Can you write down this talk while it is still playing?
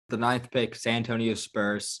the ninth pick, San Antonio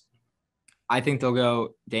Spurs. I think they'll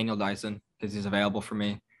go Daniel Dyson because he's available for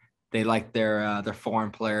me. They like their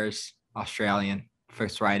foreign players, Australian,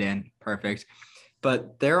 fits right in, perfect.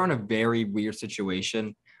 But they're on a very weird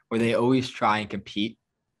situation where they always try and compete.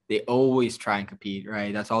 They always try and compete,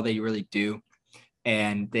 right? That's all they really do.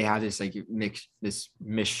 And they have this like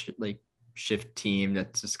like shift team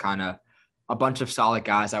that's just kind of a bunch of solid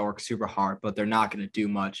guys that work super hard, but they're not going to do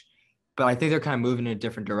much. But I think they're kind of moving in a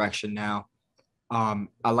different direction now.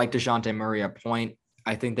 I like DeJounte Murray at point.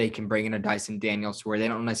 I think they can bring in a Dyson Daniels where they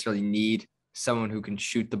don't necessarily need someone who can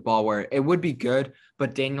shoot the ball where it would be good.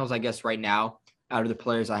 But Daniels, I guess right now, out of the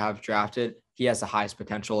players I have drafted, he has the highest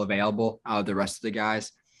potential available out of the rest of the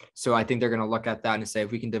guys. So I think they're going to look at that and say,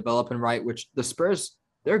 if we can develop him right, which the Spurs,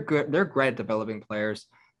 they're good. They're great at developing players.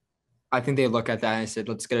 I think they look at that and said,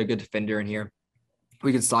 let's get a good defender in here.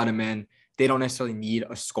 We can slot him in. They don't necessarily need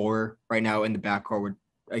a scorer right now in the backcourt.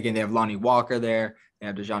 Again, they have Lonnie Walker there. They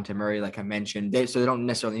have DeJounte Murray, like I mentioned. So they don't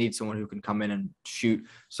necessarily need someone who can come in and shoot.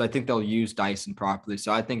 So I think they'll use Dyson properly.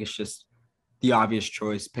 So I think it's just the obvious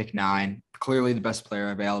choice, pick 9. Clearly the best player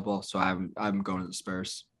available. So I'm going to the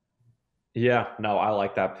Spurs. Yeah, no, I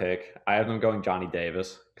like that pick. I have them going Johnny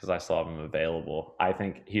Davis because I still have him available. I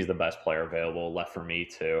think he's the best player available left for me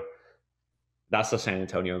too. That's the San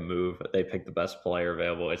Antonio move. They pick the best player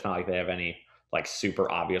available. It's not like they have any like super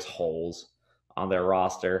obvious holes on their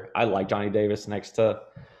roster. I like Johnny Davis next to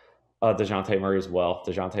DeJounte Murray as well.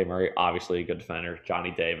 DeJounte Murray, obviously a good defender.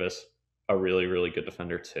 Johnny Davis, a really, really good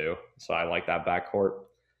defender too. So I like that backcourt.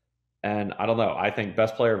 And I don't know. I think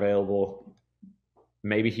best player available.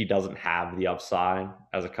 Maybe he doesn't have the upside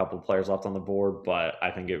as a couple of players left on the board, but I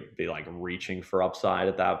think it would be like reaching for upside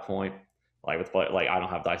at that point. Like I don't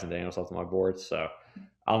have Dyson Daniels left on my board, so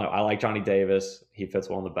I don't know. I like Johnny Davis. He fits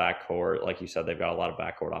well in the backcourt. Like you said, they've got a lot of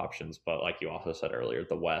backcourt options, but like you also said earlier,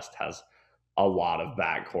 the West has a lot of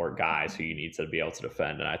backcourt guys who you need to be able to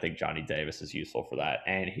defend, and I think Johnny Davis is useful for that,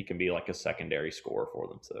 and he can be like a secondary scorer for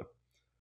them too.